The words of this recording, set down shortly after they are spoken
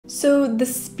So the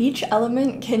speech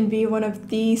element can be one of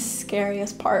the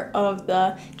scariest part of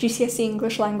the GCSE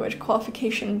English language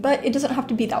qualification, but it doesn't have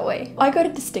to be that way. I got a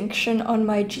distinction on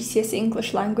my GCSE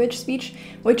English language speech,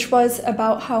 which was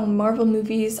about how Marvel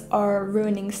movies are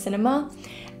ruining cinema.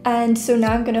 And so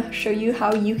now I'm going to show you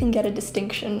how you can get a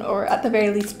distinction, or at the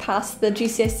very least pass the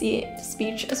GCSE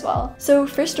speech as well. So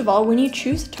first of all, when you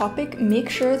choose a topic, make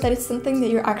sure that it's something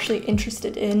that you're actually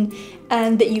interested in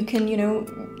and that you can,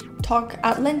 talk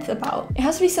at length about. It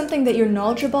has to be something that you're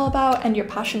knowledgeable about and you're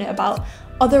passionate about.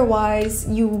 Otherwise,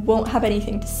 you won't have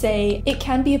anything to say. It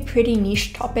can be a pretty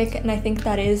niche topic, and I think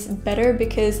that is better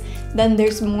because then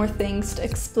there's more things to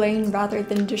explain rather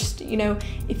than just,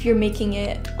 if you're making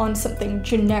it on something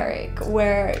generic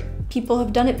where people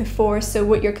have done it before, so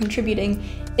what you're contributing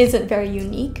isn't very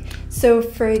unique. So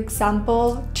for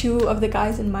example, 2 of the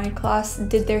guys in my class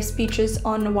did their speeches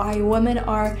on why women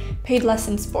are paid less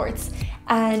in sports.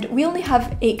 And we only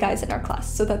have 8 guys in our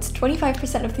class, so that's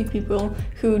 25% of the people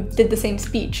who did the same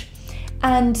speech.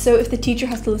 And so if the teacher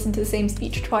has to listen to the same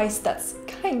speech twice, that's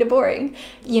kind of boring,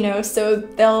 so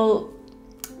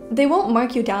they won't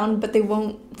mark you down, but they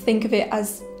won't think of it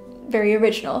as very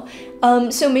original.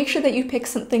 So make sure that you pick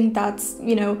something that's,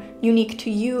 unique to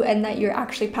you and that you're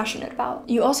actually passionate about.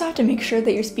 You also have to make sure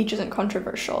that your speech isn't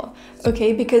controversial,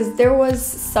 okay? Because there was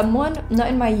someone, not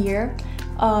in my year,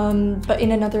 but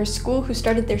in another school, who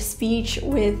started their speech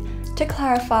with, "To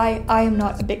clarify, I am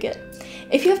not a bigot."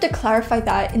 If you have to clarify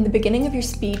that in the beginning of your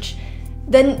speech,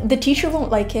 then the teacher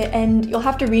won't like it and you'll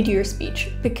have to redo your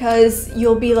speech because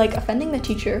you'll be offending the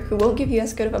teacher, who won't give you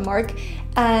as good of a mark.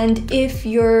 And if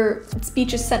your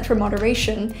speech is sent for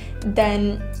moderation,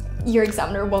 then your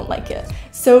examiner won't like it.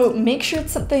 So make sure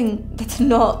it's something that's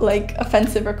not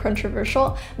offensive or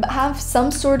controversial, but have some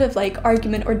sort of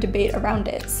argument or debate around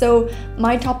it. So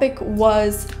my topic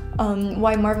was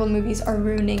why Marvel movies are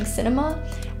ruining cinema.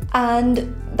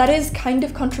 And that is kind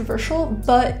of controversial,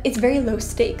 but it's very low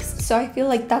stakes. So I feel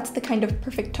like that's the kind of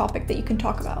perfect topic that you can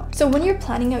talk about. So when you're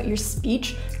planning out your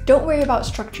speech, don't worry about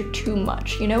structure too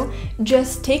much,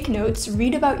 Just take notes,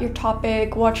 read about your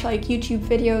topic, watch YouTube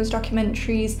videos,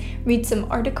 documentaries, read some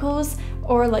articles,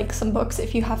 or some books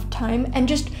if you have time, and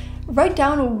just write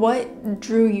down what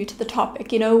drew you to the topic,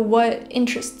 what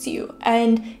interests you.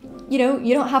 And, you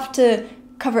don't have to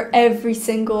cover every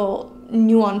single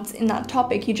nuance in that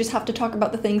topic. You just have to talk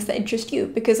about the things that interest you,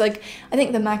 because I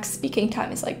think the max speaking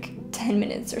time is 10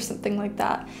 minutes or something like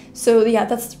that. So yeah,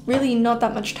 that's really not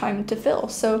that much time to fill.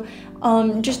 So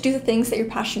just do the things that you're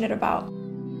passionate about.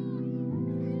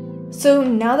 So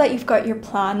now that you've got your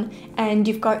plan and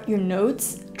you've got your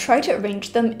notes, try to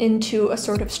arrange them into a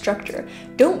sort of structure.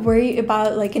 Don't worry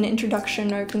about an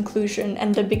introduction or conclusion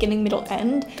and a beginning, middle,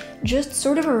 end. Just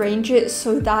sort of arrange it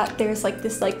so that there's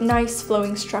this nice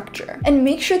flowing structure. And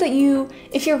make sure that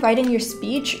if you're writing your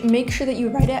speech, make sure that you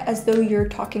write it as though you're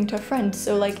talking to a friend.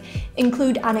 So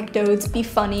include anecdotes, be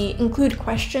funny, include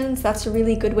questions. That's a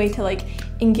really good way to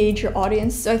engage your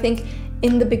audience. So I think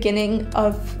in the beginning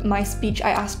of my speech, I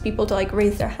asked people to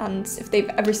raise their hands if they've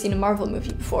ever seen a Marvel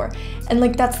movie before. And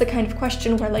that's the kind of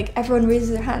question where everyone raises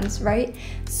their hands, right?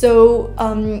 So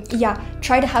yeah,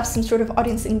 try to have some sort of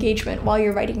audience engagement while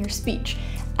you're writing your speech.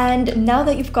 And now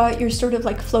that you've got your sort of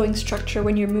flowing structure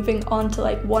when you're moving on to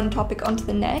one topic onto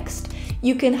the next,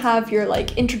 you can have your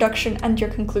introduction and your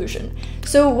conclusion.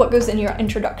 So what goes in your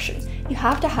introduction? You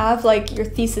have to have your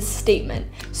thesis statement.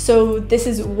 So this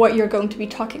is what you're going to be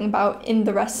talking about in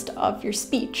the rest of your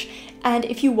speech. And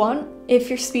if you want, if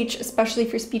your speech, especially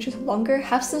if your speech is longer,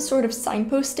 have some sort of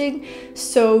signposting.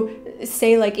 So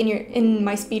say in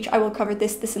my speech, I will cover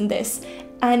this, this, and this,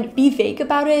 and be vague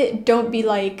about it. Don't be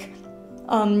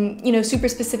super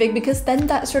specific, because then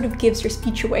that sort of gives your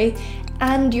speech away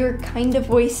and you're kind of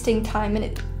wasting time and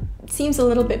it seems a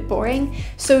little bit boring.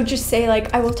 So just say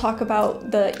I will talk about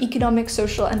the economic,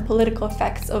 social, and political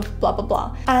effects of blah blah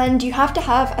blah. And you have to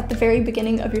have at the very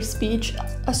beginning of your speech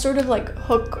a sort of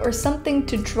hook or something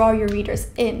to draw your readers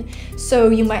in. So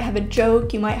you might have a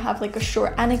joke, you might have a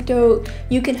short anecdote,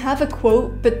 you can have a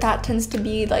quote, but that tends to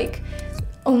be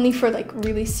only for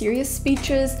really serious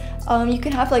speeches. You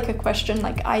can have a question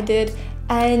like I did,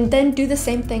 and then do the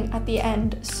same thing at the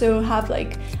end. So have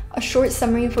a short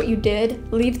summary of what you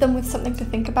did, leave them with something to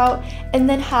think about, and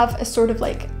then have a sort of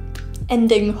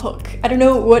ending hook. I don't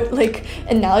know what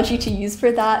analogy to use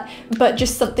for that, but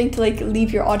just something to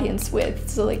leave your audience with.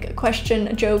 So a question,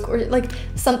 a joke, or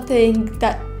something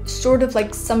that sort of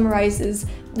summarizes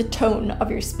the tone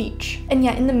of your speech. And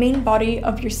yeah, in the main body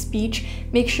of your speech,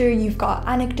 make sure you've got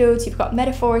anecdotes, you've got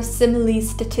metaphors, similes,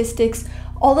 statistics,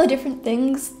 all the different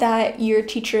things that your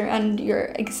teacher and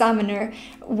your examiner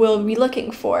will be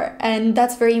looking for. And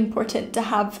that's very important to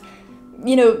have,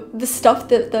 you know, the stuff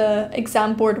that the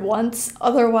exam board wants.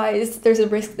 Otherwise, there's a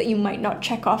risk that you might not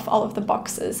check off all of the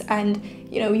boxes and,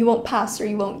 you know, you won't pass or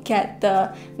you won't get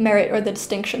the merit or the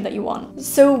distinction that you want.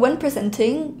 So when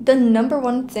presenting, the number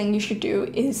one thing you should do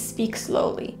is speak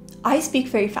slowly. I speak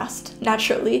very fast,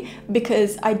 naturally,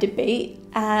 because I debate,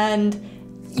 and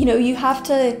you know, you have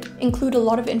to include a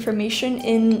lot of information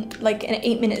in like an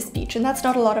 8-minute speech, and that's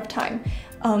not a lot of time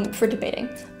for debating.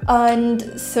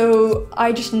 And so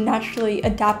I just naturally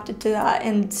adapted to that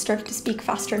and started to speak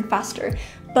faster and faster.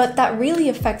 But that really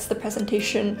affects the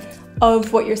presentation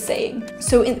of what you're saying.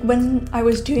 So when I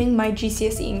was doing my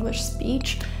GCSE English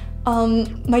speech,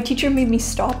 my teacher made me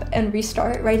stop and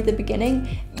restart right at the beginning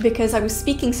because I was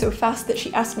speaking so fast that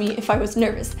she asked me if I was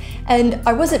nervous. And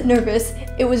I wasn't nervous,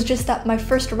 it was just that my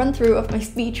first run through of my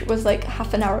speech was like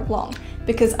half an hour long,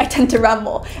 because I tend to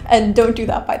ramble, and don't do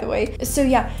that, by the way. So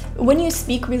yeah, when you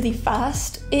speak really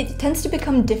fast, it tends to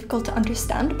become difficult to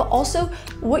understand, but also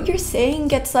what you're saying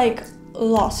gets like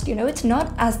lost, you know, it's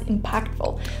not as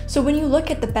impactful. So when you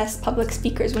look at the best public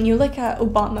speakers, when you look at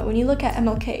Obama, when you look at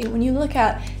MLK, when you look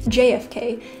at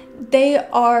JFK, they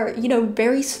are, you know,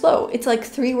 very slow. It's like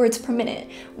 3 words per minute,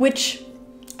 which,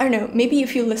 I don't know, maybe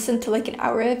if you listen to like an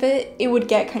hour of it, it would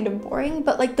get kind of boring,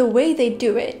 but like the way they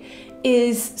do it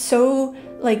is so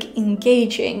like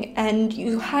engaging, and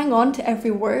you hang on to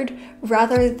every word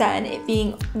rather than it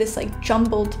being this like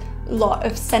jumbled lot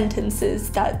of sentences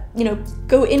that, you know,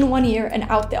 go in one ear and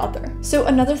out the other. So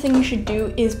another thing you should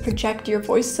do is project your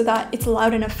voice so that it's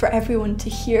loud enough for everyone to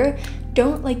hear.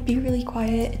 Don't like be really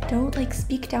quiet, don't like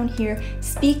speak down here,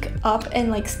 speak up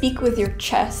and like speak with your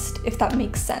chest, if that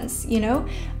makes sense, you know?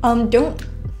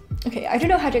 Okay, I don't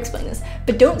know how to explain this,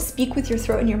 but don't speak with your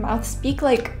throat in your mouth, speak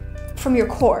like from your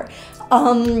core.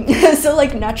 So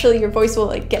like naturally your voice will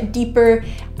like get deeper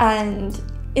and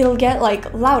it'll get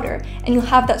like louder, and you'll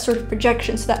have that sort of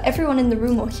projection so that everyone in the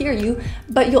room will hear you,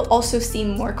 but you'll also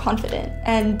seem more confident,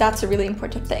 and that's a really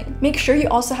important thing. Make sure you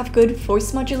also have good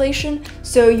voice modulation,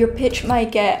 so your pitch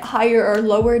might get higher or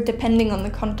lower depending on the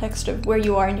context of where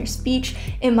you are in your speech.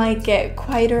 It might get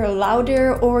quieter or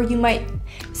louder, or you might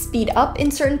speed up in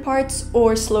certain parts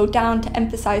or slow down to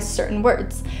emphasize certain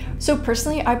words. So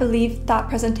personally, I believe that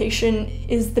presentation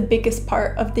is the biggest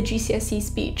part of the GCSE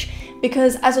speech,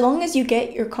 because as long as you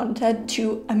get your content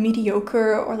to a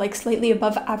mediocre or like slightly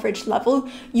above average level,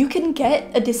 you can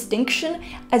get a distinction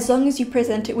as long as you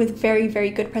present it with very, very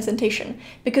good presentation.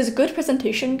 Because good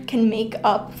presentation can make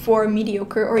up for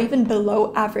mediocre or even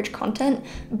below average content,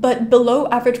 but below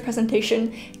average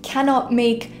presentation cannot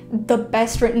make the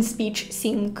best written speech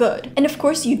seem good. And of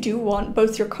course you do want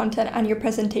both your content and your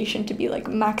presentation to be like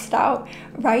maxed out,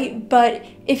 right? But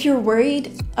if you're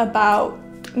worried about,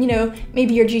 you know,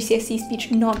 maybe your GCSE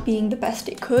speech not being the best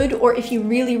it could, or if you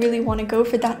really, really want to go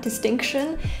for that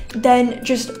distinction, then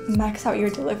just max out your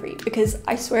delivery, because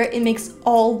I swear it makes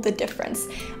all the difference.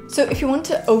 So if you want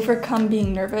to overcome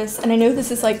being nervous, and I know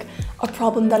this is like a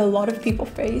problem that a lot of people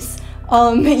face,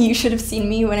 you should have seen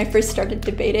me when I first started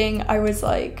debating. I was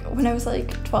like, when I was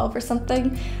like 12 or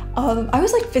something, I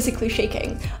was like physically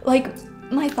shaking. Like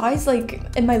my thighs like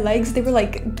and my legs, they were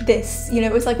like this, you know,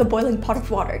 it was like a boiling pot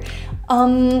of water.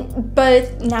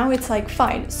 But now it's like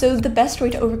fine. So the best way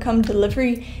to overcome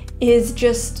delivery is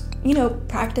just, you know,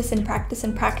 practice and practice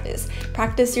and practice.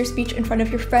 Practice your speech in front of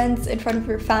your friends, in front of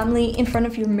your family, in front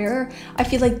of your mirror. I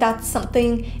feel like that's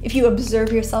something, if you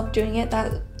observe yourself doing it,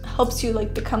 that helps you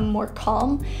like become more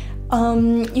calm.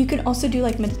 You can also do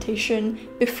like meditation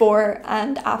before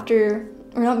and after,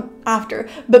 or not after,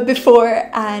 but before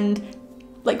and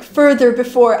like further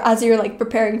before, as you're like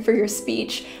preparing for your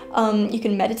speech. You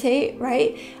can meditate,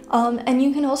 right? And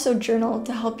you can also journal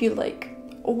to help you like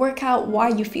work out why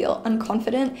you feel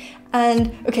unconfident.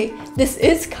 And okay, this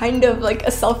is kind of like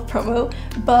a self-promo,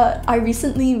 but I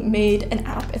recently made an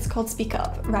app. It's called Speak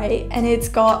Up, right? And it's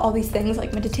got all these things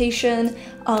like meditation,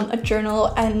 a journal,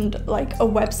 and like a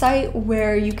website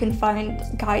where you can find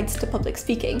guides to public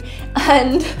speaking,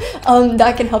 and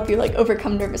that can help you like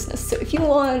overcome nervousness. So if you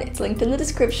want, it's linked in the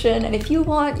description, and if you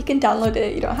want, you can download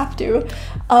it. You don't have to,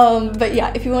 but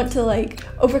yeah, if you want to like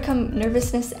overcome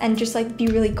nervousness and just like be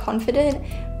really confident,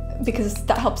 because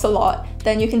that helps a lot,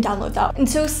 then you can download that. And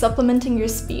so supplementing your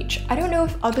speech, I don't know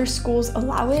if other schools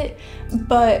allow it,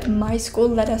 but my school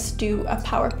let us do a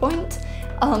PowerPoint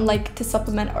like to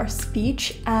supplement our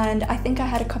speech, and I think I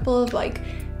had a couple of like,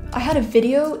 I had a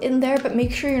video in there, but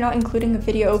make sure you're not including a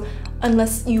video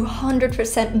unless you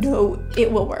 100% know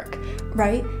it will work,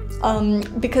 right?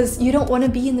 because you don't want to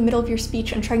be in the middle of your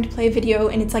speech and trying to play a video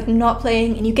and it's like not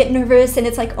playing and you get nervous and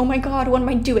it's like, oh my god, what am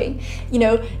I doing? You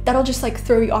know, that'll just like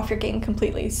throw you off your game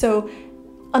completely. So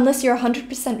unless you're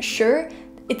 100% sure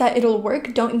that it'll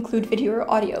work, don't include video or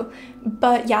audio.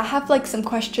 But yeah, have like some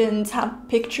questions, have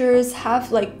pictures,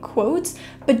 have like quotes,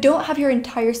 but don't have your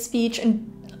entire speech and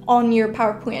on your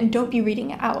PowerPoint and don't be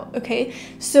reading it out, okay?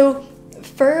 So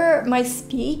for my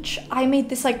speech, I made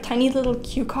this like tiny little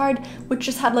cue card which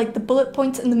just had like the bullet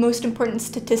points and the most important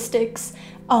statistics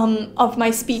of my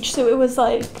speech. So it was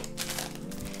like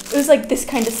this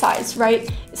kind of size, right?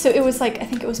 So it was like, I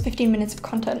think it was 15 minutes of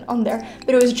content on there,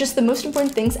 but it was just the most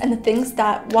important things and the things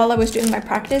that while I was doing my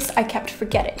practice, I kept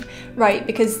forgetting, right?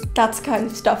 Because that's kind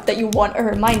of stuff that you want a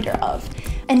reminder of.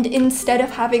 And instead of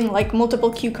having like multiple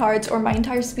cue cards or my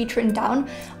entire speech written down,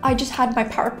 I just had my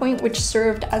PowerPoint, which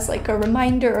served as like a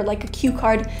reminder or like a cue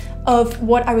card of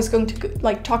what I was going to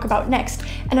like talk about next.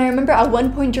 And I remember at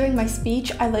one point during my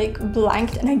speech, I like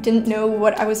blanked and I didn't know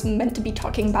what I was meant to be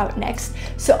talking about next.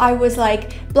 So I was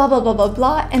like blah blah blah blah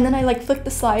blah, and then I like flicked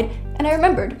the slide and I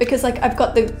remembered because like I've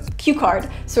got the cue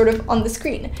card sort of on the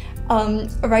screen.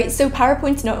 Right, so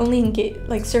PowerPoints not only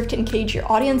serve to engage your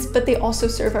audience, but they also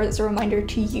serve as a reminder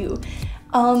to you.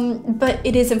 But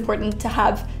it is important to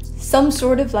have some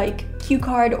sort of like cue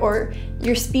card or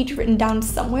your speech written down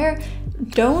somewhere.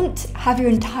 Don't have your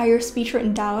entire speech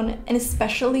written down, and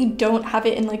especially don't have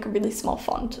it in like a really small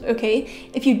font, okay?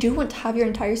 If you do want to have your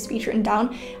entire speech written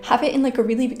down, have it in like a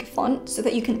really big font so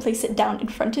that you can place it down in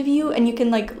front of you and you can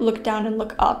like look down and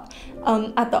look up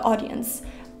at the audience.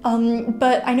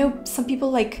 But I know some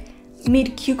people like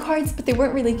made cue cards, but they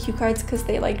weren't really cue cards because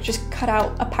they like just cut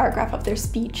out a paragraph of their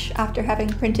speech after having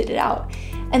printed it out.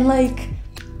 And like,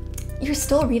 you're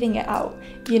still reading it out,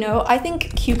 you know? I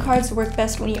think cue cards work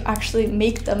best when you actually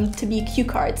make them to be cue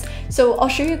cards. So I'll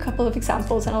show you a couple of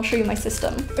examples and I'll show you my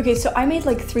system. Okay, so I made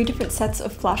like 3 different sets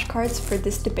of flashcards for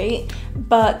this debate,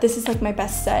 but this is like my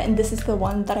best set and this is the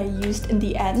one that I used in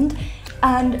the end.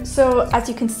 And so as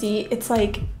you can see, it's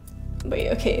like, wait,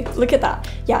 okay, look at that.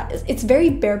 Yeah, it's very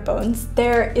bare bones.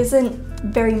 There isn't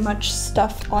very much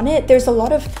stuff on it. There's a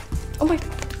lot of, oh my,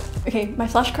 okay, my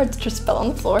flashcards just fell on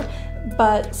the floor.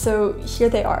 But so here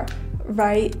they are,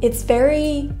 right? It's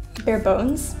very bare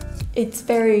bones. It's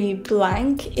very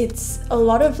blank. It's a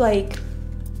lot of like,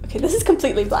 okay, this is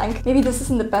completely blank. Maybe this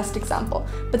isn't the best example,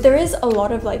 but there is a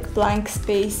lot of like blank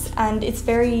space and it's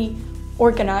very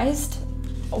organized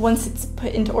once it's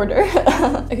put into order.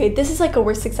 Okay, this is like a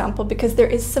worse example because there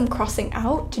is some crossing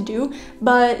out to do,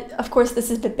 but of course this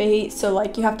is debate, so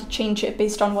like you have to change it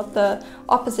based on what the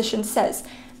opposition says.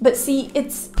 But see,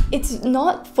 it's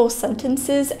not full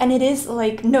sentences and it is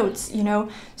like notes, you know?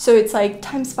 So it's like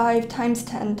 ×5,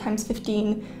 ×10,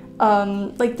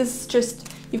 ×15. Like this is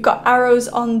just, you've got arrows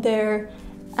on there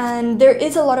and there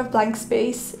is a lot of blank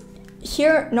space.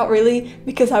 Here, not really,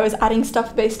 because I was adding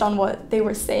stuff based on what they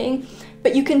were saying,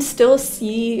 but you can still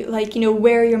see like, you know,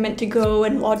 where you're meant to go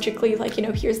and logically like, you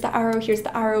know, here's the arrow,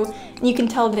 and you can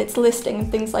tell that it's listing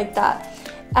and things like that.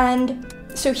 And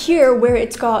so here, where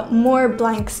it's got more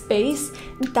blank space,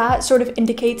 that sort of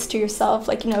indicates to yourself,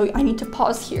 like, you know, I need to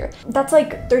pause here. That's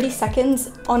like 30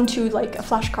 seconds onto like a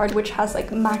flashcard, which has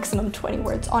like maximum 20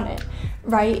 words on it,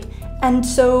 right? And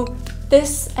so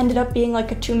this ended up being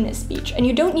like a 2-minute speech, and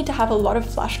you don't need to have a lot of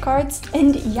flashcards.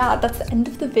 And yeah, that's the end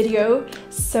of the video.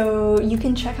 So you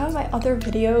can check out my other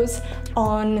videos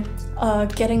on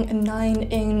getting a 9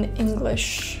 in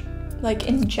English, like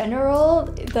in general,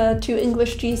 the 2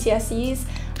 English GCSEs.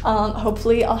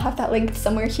 Hopefully I'll have that linked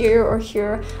somewhere here or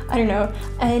here, I don't know.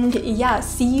 And yeah,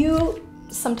 see you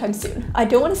sometime soon. I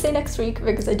don't want to say next week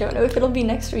because I don't know if it'll be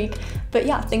next week, but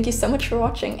yeah, thank you so much for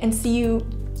watching and see you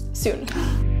soon.